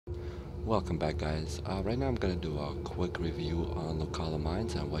Welcome back, guys. Right now I'm gonna do a quick review on Luculla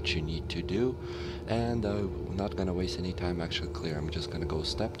mines and what you need to do, and I'm not gonna waste any time actually clear. I'm just gonna go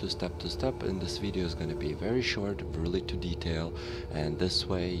step to step to step, and this video is gonna be very short, really to detail, and this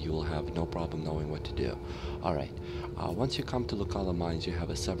way you will have no problem knowing what to do. Alright, once you come to Luculla mines, you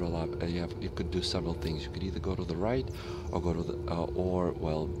have you could do several things. You could either go to the right or go to the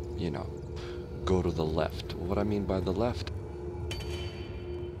go to the left. What I mean by the left,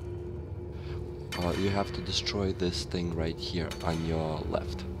 you have to destroy this thing right here on your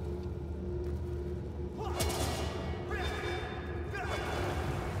left.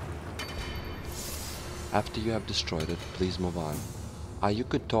 After you have destroyed it, please move on. You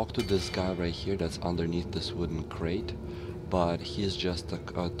could talk to this guy right here that's underneath this wooden crate, but he's just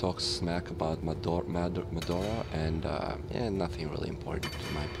talks smack about Medora and nothing really important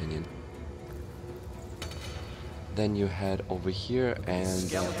in my opinion. Then you head over here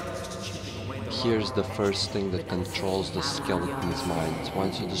and here's the first thing that controls the skeleton's minds.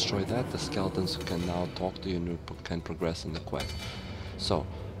 Once you destroy that, the skeletons can now talk to you and can progress in the quest. So,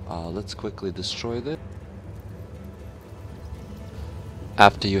 let's quickly destroy this.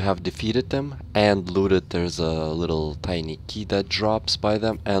 After you have defeated them and looted, there's a little tiny key that drops by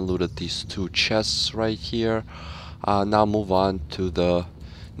them, and looted these two chests right here. Now move on to the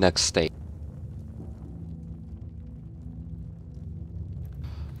next stage.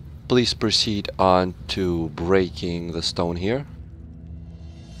 Please proceed on to breaking the stone here.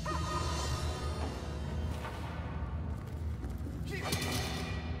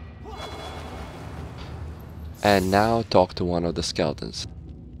 And now talk to one of the skeletons.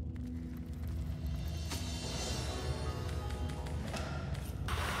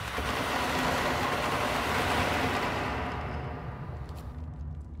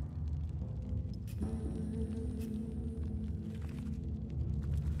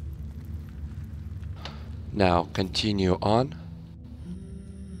 Now continue on.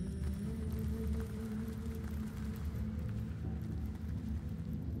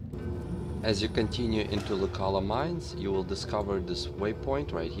 As you continue into Luculla mines, you will discover this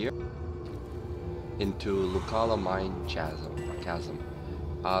waypoint right here into Luculla mine chasm.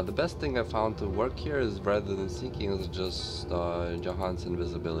 The best thing I found to work here is, rather than sinking, is just Johan's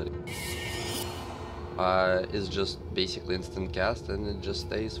invisibility. It's just basically instant cast, and it just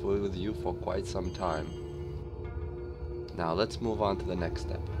stays with you for quite some time. Now let's move on to the next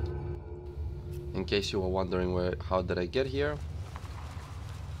step. In case you were wondering how did I get here,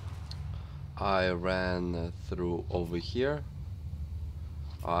 I ran through over here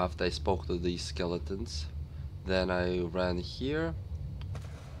after I spoke to these skeletons. Then I ran here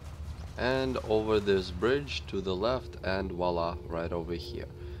and over this bridge to the left, and voila, right over here.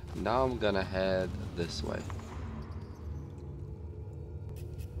 Now I'm gonna head this way.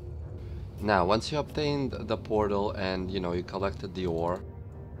 Now once you obtained the portal and you collected the ore,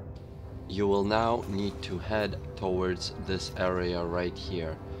 you will now need to head towards this area right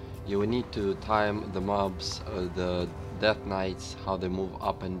here. You will need to time the mobs, the death knights, how they move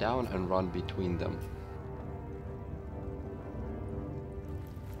up and down, and run between them.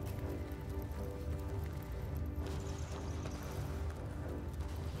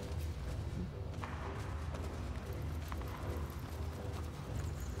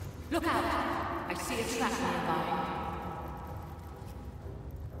 Look out! I see a trap nearby.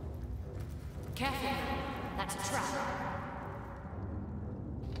 Careful! That's a trap.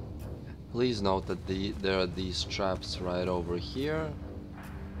 Please note that there are these traps right over here,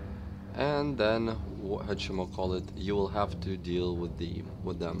 and then you will have to deal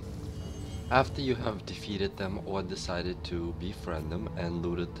with them. After you have defeated them or decided to befriend them and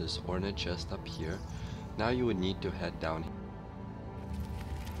looted this ornate chest up here, now you would need to head down here.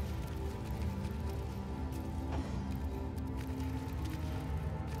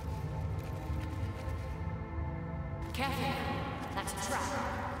 Careful! That's a trap.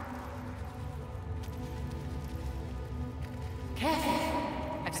 Careful!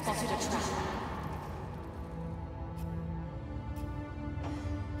 I've spotted a trap.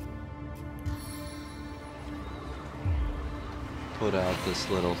 Put out this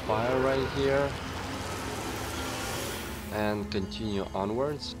little fire right here and continue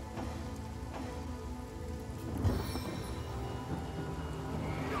onwards.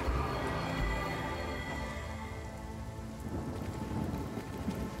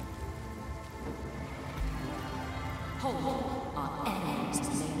 Our enemies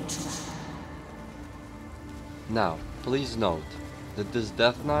have laid a trap. Now, please note that this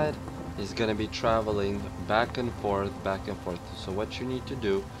Death Knight is gonna be traveling back and forth, back and forth. So what you need to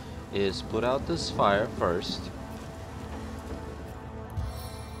do is put out this fire first,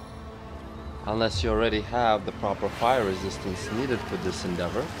 unless you already have the proper fire resistance needed for this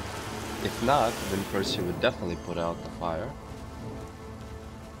endeavor. If not, then first you would definitely put out the fire.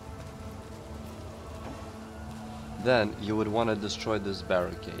 Then you would want to destroy this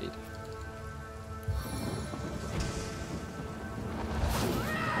barricade.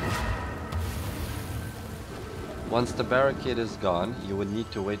 Once the barricade is gone, you would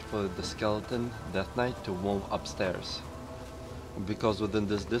need to wait for the skeleton Death Knight to move upstairs. Because within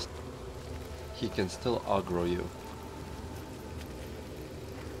this distance, he can still aggro you.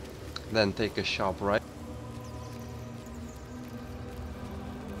 Then take a sharp right.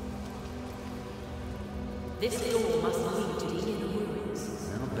 This door must lead to the inner ruins.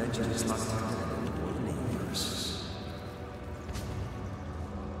 I'll bet you it's locked into that important universe.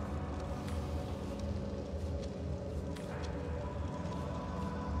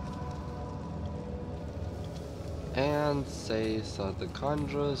 And say the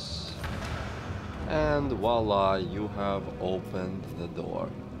Conjurers, and voila, you have opened the door.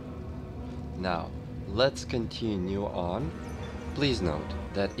 Now, let's continue on. Please note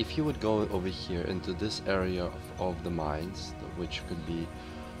that if you would go over here into this area of the mines, which could be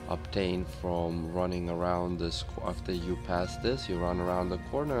obtained from running around this, after you pass this, you run around the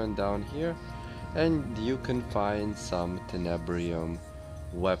corner and down here, and you can find some tenebrium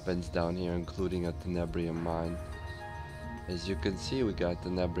weapons down here, including a tenebrium mine. As you can see, we got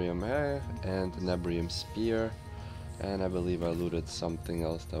tenebrium hair and tenebrium spear, and I believe I looted something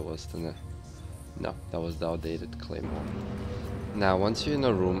else that was no, that was the outdated claymore. Now, once you're in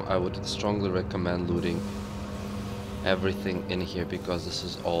a room, I would strongly recommend looting everything in here, because this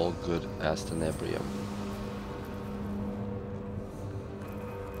is all good as tenebrium.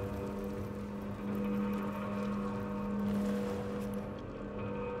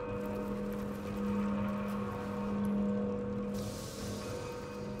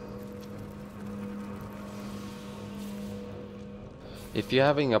 If you're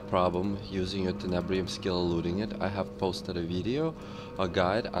having a problem using your tenebrium skill looting it, I have posted a video, a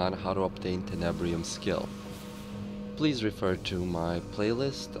guide on how to obtain tenebrium skill. Please refer to my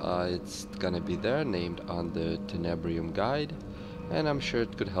playlist, it's gonna be there, named on the tenebrium guide, and I'm sure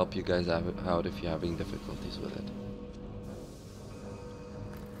it could help you guys out if you're having difficulties with it.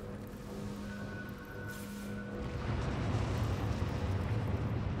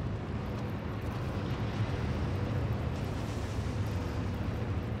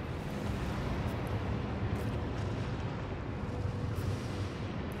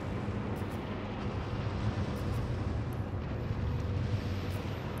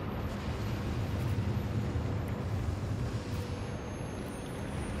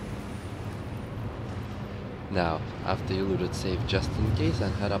 Now, after you looted, save just in case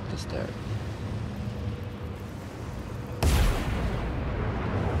and head up the stairs.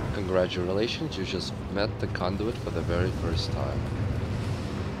 Congratulations, you just met the conduit for the very first time.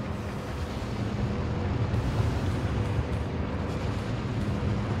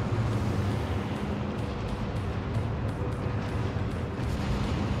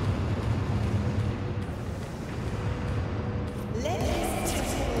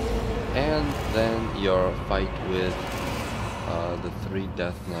 And then your fight with the 3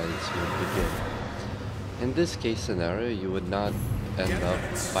 Death Knights will begin. In this case scenario, you would not end up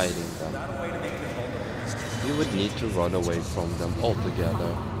fighting them. You would need to run away from them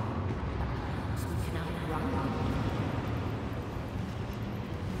altogether.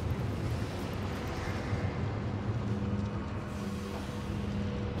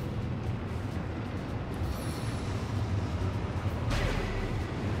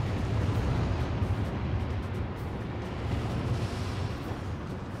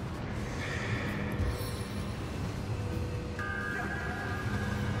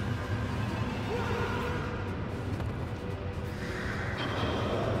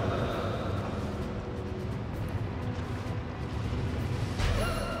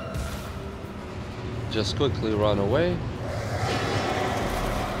 Just quickly run away.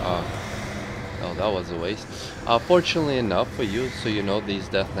 Oh, that was a waste. Fortunately enough for you, so you know, these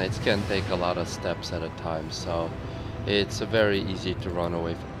Death Knights can take a lot of steps at a time, so it's very easy to run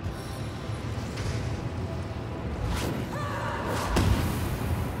away from.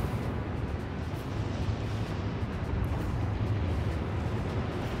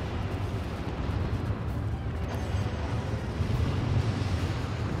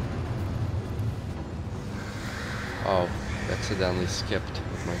 Oh, accidentally skipped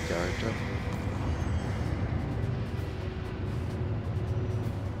with my character.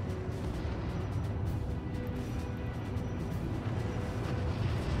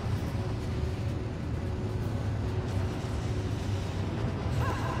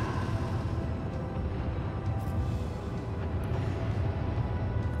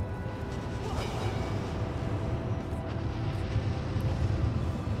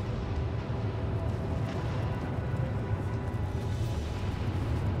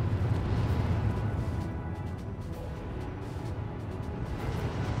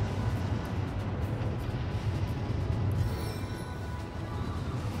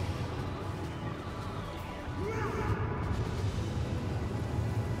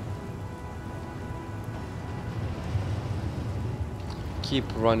 keep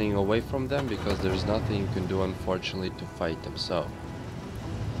running away from them because there's nothing you can do, unfortunately, to fight them. So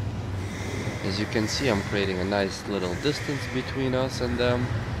as you can see, I'm creating a nice little distance between us and them.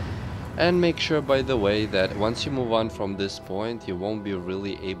 And make sure, by the way, that once you move on from this point, you won't be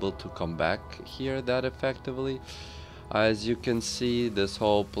really able to come back here that effectively. As you can see, this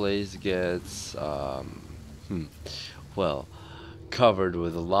whole place gets well, covered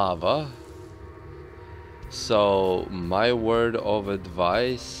with lava. So my word of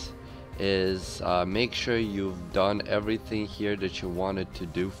advice is make sure you've done everything here that you wanted to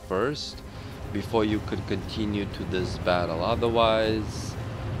do first before you could continue to this battle. Otherwise,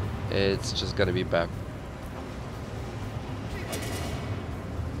 it's just gonna be back.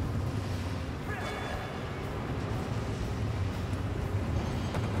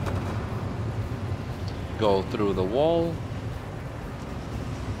 Go through the wall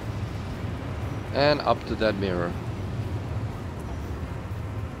and up to that mirror.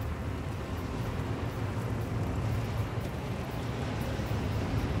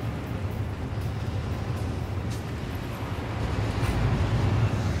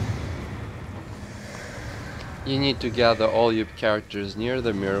 You need to gather all your characters near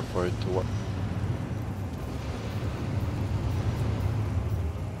the mirror for it to work.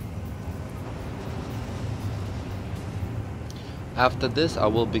 After this, I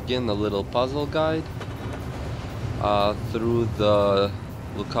will begin a little puzzle guide through the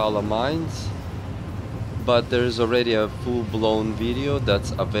Luculla mines, but there's already a full-blown video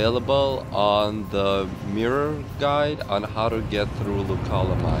that's available on the mirror guide on how to get through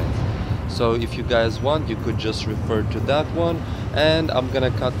Luculla mines. So if you guys want, you could just refer to that one, and I'm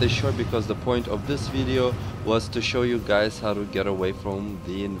gonna cut this short because the point of this video was to show you guys how to get away from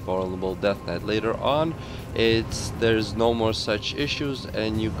the invulnerable Death Knight. Later on, there's no more such issues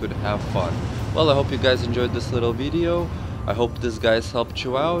and you could have fun. Well, I hope you guys enjoyed this little video. I hope this guys helped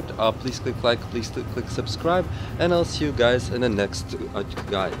you out. Please click like, please click subscribe, and I'll see you guys in the next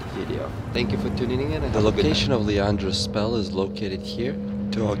guide video. Thank you for tuning in. And the location of Leandra's spell is located here.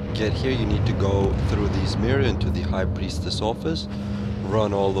 To get here, you need to go through these mirrors into the High Priestess office,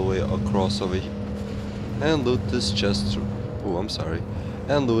 run all the way across over here, and loot this chest. Oh, I'm sorry.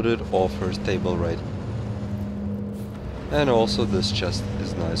 And loot it off her table right. And also this chest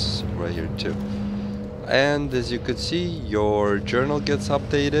is nice right here too. And as you could see, your journal gets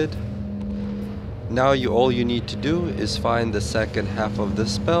updated. Now all you need to do is find the second half of the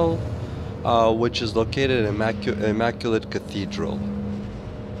spell, which is located in Immaculate Cathedral.